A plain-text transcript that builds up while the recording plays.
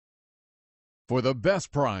For the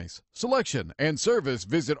best price, selection, and service,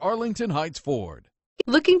 visit Arlington Heights Ford.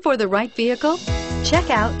 Looking for the right vehicle? Check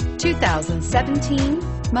out 2017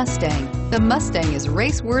 Mustang. The Mustang is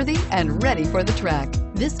race-worthy and ready for the track.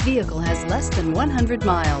 This vehicle has less than 100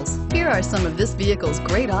 miles. Here are some of this vehicle's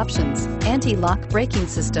great options: anti-lock braking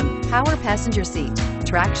system, power passenger seat,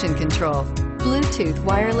 traction control, Bluetooth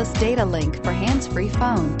wireless data link for hands-free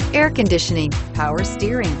phone, air conditioning, power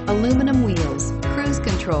steering, aluminum wheels, cruise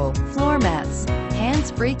control, floor mats,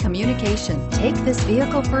 hands-free communication. Take this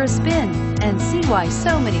vehicle for a spin and see why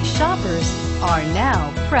so many shoppers are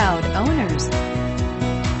now proud owners.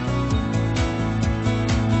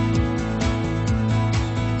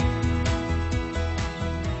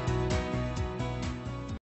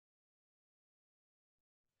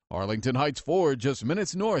 Arlington Heights Ford, just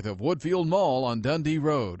minutes north of Woodfield Mall on Dundee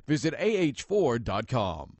Road. Visit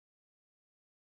ahford.com.